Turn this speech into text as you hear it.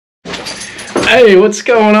Hey, what's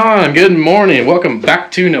going on? Good morning. Welcome back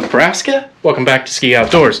to Nebraska. Welcome back to Ski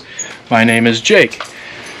Outdoors. My name is Jake.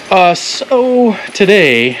 So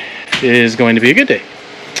today is going to be a good day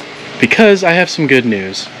because I have some good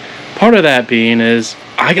news. Part of that being is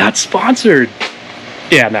I got sponsored.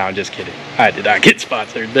 Yeah, no, I'm just kidding. I did not get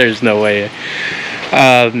sponsored. There's no way.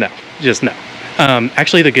 No.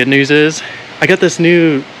 Actually, the good news is I got this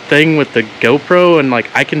new thing with the GoPro, and like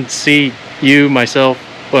I can see you, myself,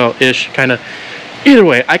 well, ish, kind of. Either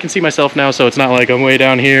way, I can see myself now, so it's not like I'm way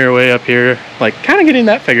down here, way up here. Like, kind of getting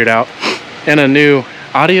that figured out. And a new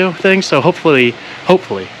audio thing, so hopefully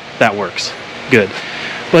that works. Good.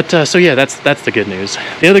 But, so yeah, that's the good news.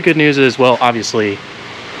 The other good news is, well, obviously,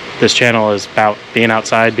 this channel is about being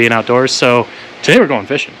outside, being outdoors, so today we're going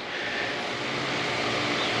fishing.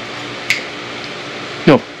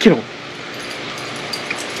 No, get over.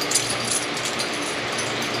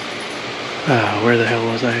 Where the hell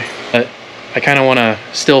was I? I kind of want to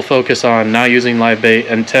still focus on not using live bait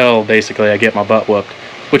until basically I get my butt whooped,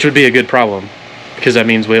 which would be a good problem because that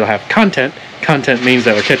means we'll have content. Content means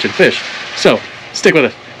that we're catching fish. So stick with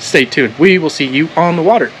us. Stay tuned. We will see you on the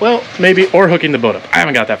water. Well, maybe, or hooking the boat up. I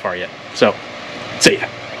haven't got that far yet. So see ya.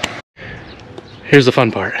 Here's the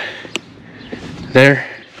fun part. There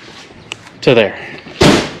to there.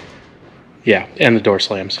 Yeah, and the door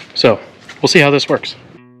slams. So we'll see how this works.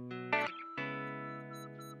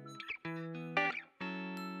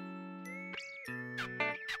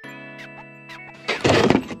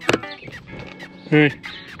 Hey,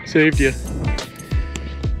 saved you.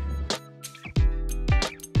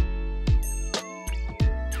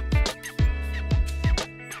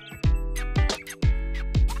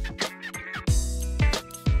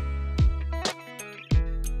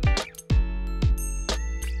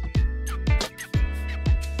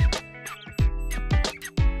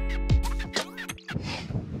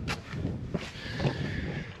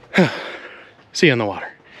 See you in the water.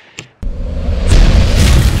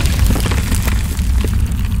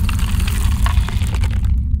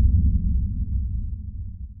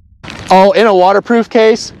 Oh, in a waterproof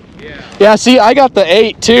case? Yeah. Yeah, see, I got the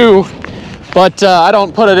 8 too, but I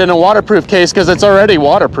don't put it in a waterproof case because it's already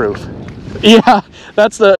waterproof. Yeah,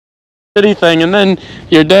 that's the shitty thing. And then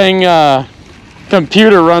your dang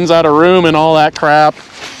computer runs out of room and all that crap.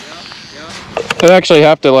 Yeah. I actually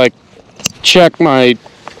have to like check my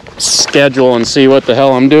schedule and see what the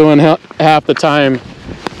hell I'm doing half the time.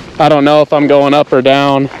 I don't know if I'm going up or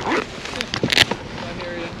down.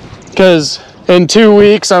 Because in 2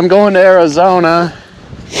 weeks, I'm going to Arizona.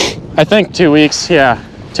 I think 2 weeks, yeah,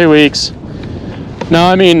 2 weeks. No,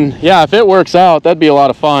 I mean, yeah, if it works out, that'd be a lot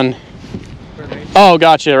of fun. Oh,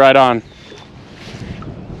 gotcha, right on.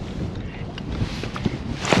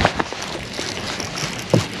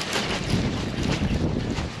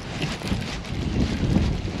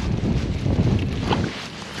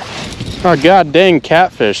 Oh, god dang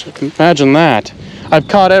catfish, imagine that. I've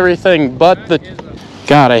caught everything but the...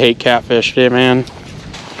 God, I hate catfish, man.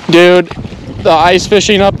 Dude, the ice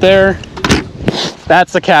fishing up there,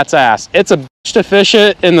 that's the cat's ass. It's a bitch to fish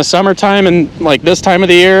it in the summertime, and like this time of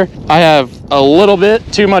the year, I have a little bit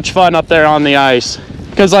too much fun up there on the ice.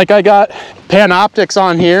 Because like I got Panoptix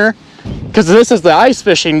on here, because this is the ice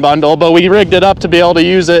fishing bundle, but we rigged it up to be able to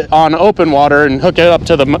use it on open water and hook it up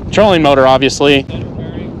to the trolling motor, obviously.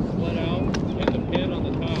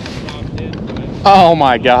 Oh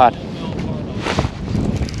my god.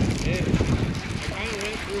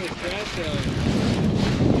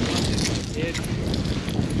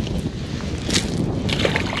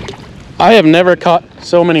 I have never caught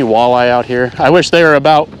so many walleye out here. I wish they were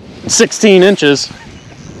about 16 inches.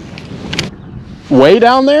 Way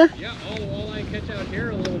down there? Yeah, all the walleye catch out here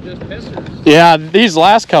are little just pissers. Yeah, these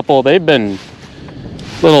last couple, they've been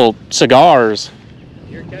little cigars.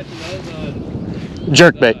 You're catching those on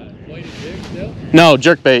jerkbait. Weighted jig still? No,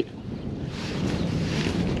 jerkbait.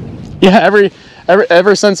 Yeah,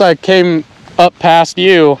 ever since I came up past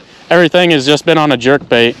you, everything has just been on a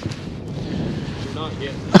jerkbait.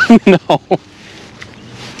 No.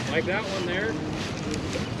 Like that one there. We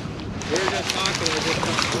were just talking, I just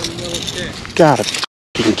caught one little stick. God, are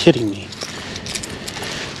you f***ing kidding me?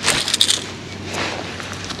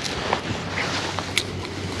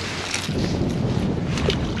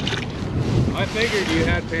 I figured you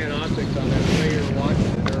had Panoptix on there. I know you were watching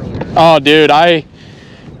it earlier. Oh, dude, I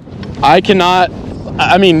cannot.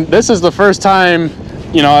 I mean, this is the first time,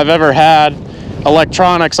 you know, I've ever had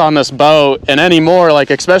electronics on this boat, and anymore, like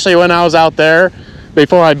especially when I was out there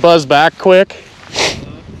before I buzzed back quick.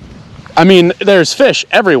 I mean, there's fish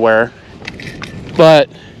everywhere, but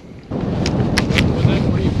Was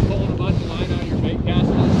that where you pulled a bunch of line out of your bait cast?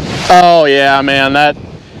 Oh yeah, man, that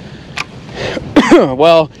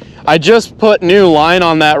well, I just put new line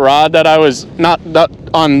on that rod that I was not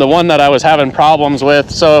on the one that I was having problems with,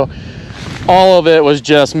 so all of it was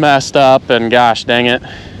just messed up, and gosh dang it.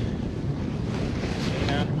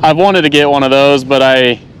 Yeah. I've wanted to get one of those, but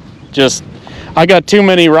I got too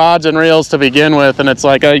many rods and reels to begin with, and it's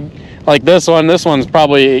like this one's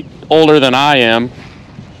probably older than I am.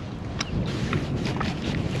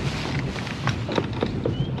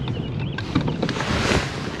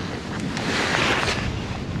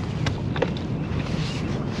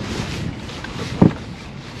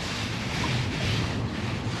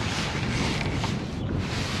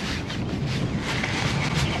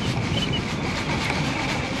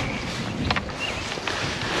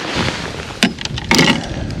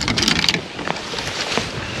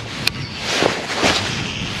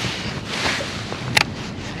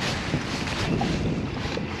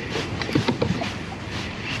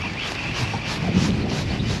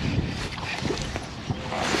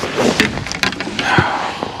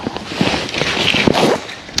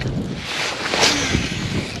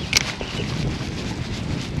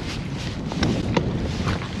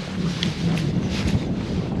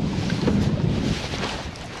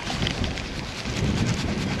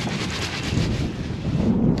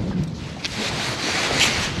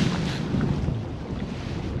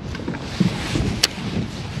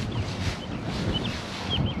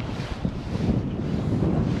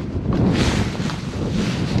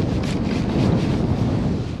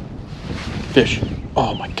 Fish.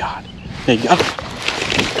 Oh my God. There you go.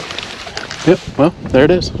 Yep, well, there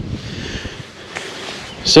it is.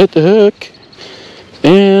 Set the hook,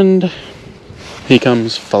 and he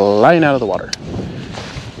comes flying out of the water.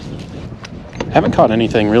 Haven't caught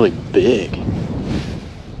anything really big.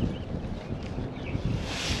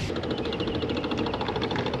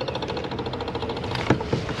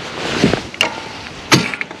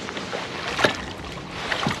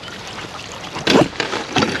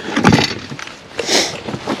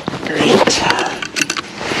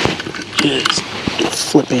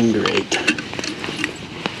 Is flipping great.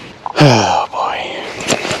 Oh boy.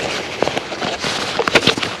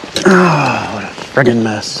 Ah, what a friggin'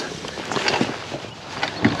 mess.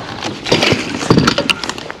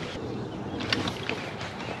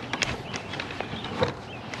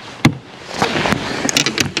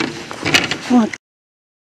 What?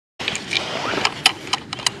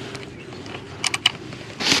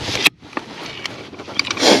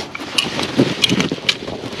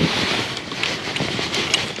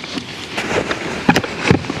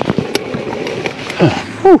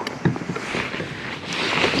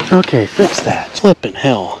 Okay, fix that. Flippin'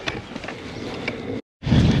 hell.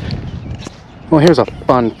 Well, here's a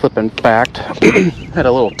fun flippin' fact. Had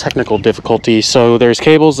a little technical difficulty. So there's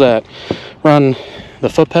cables that run the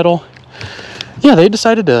foot pedal. Yeah, they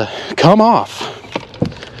decided to come off.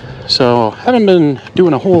 So haven't been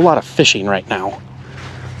doing a whole lot of fishing right now.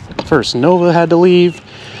 First Nova had to leave.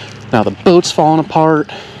 Now the boat's falling apart.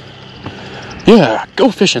 Yeah,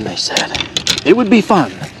 go fishing, they said. It would be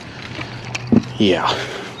fun. Yeah.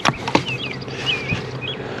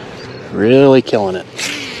 Really killing it.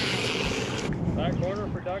 That corner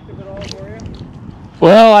productive at all for you?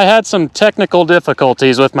 Well, I had some technical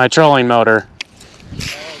difficulties with my trolling motor. Oh,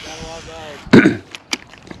 got a lot of that.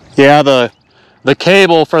 Yeah, the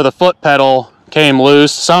cable for the foot pedal came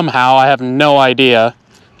loose somehow. I have no idea.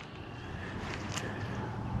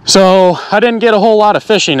 So I didn't get a whole lot of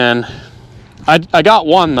fishing in. I got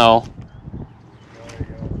one though.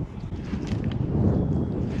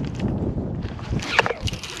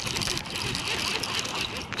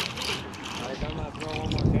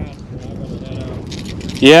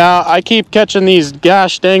 Yeah, I keep catching these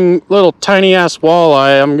gosh dang little tiny ass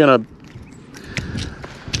walleye. I'm gonna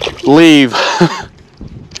leave.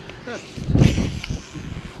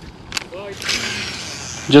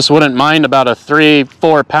 Just wouldn't mind about a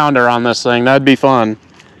 3-4 pounder on this thing. That'd be fun.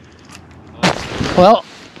 Well,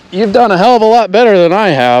 you've done a hell of a lot better than I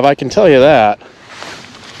have, I can tell you that.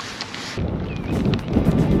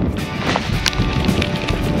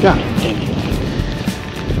 God dang it.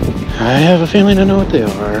 I have a feeling I know what they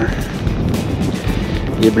are.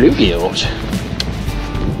 The bluegills.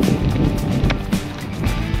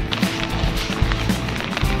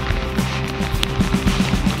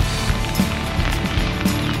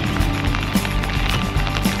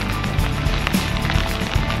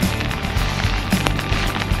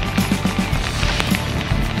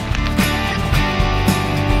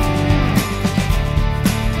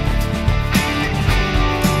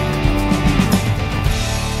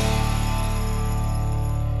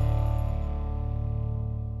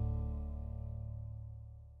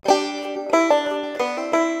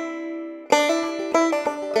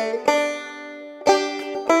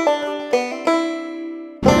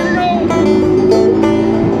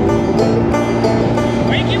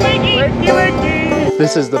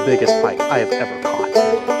 This is the biggest pike I have ever caught.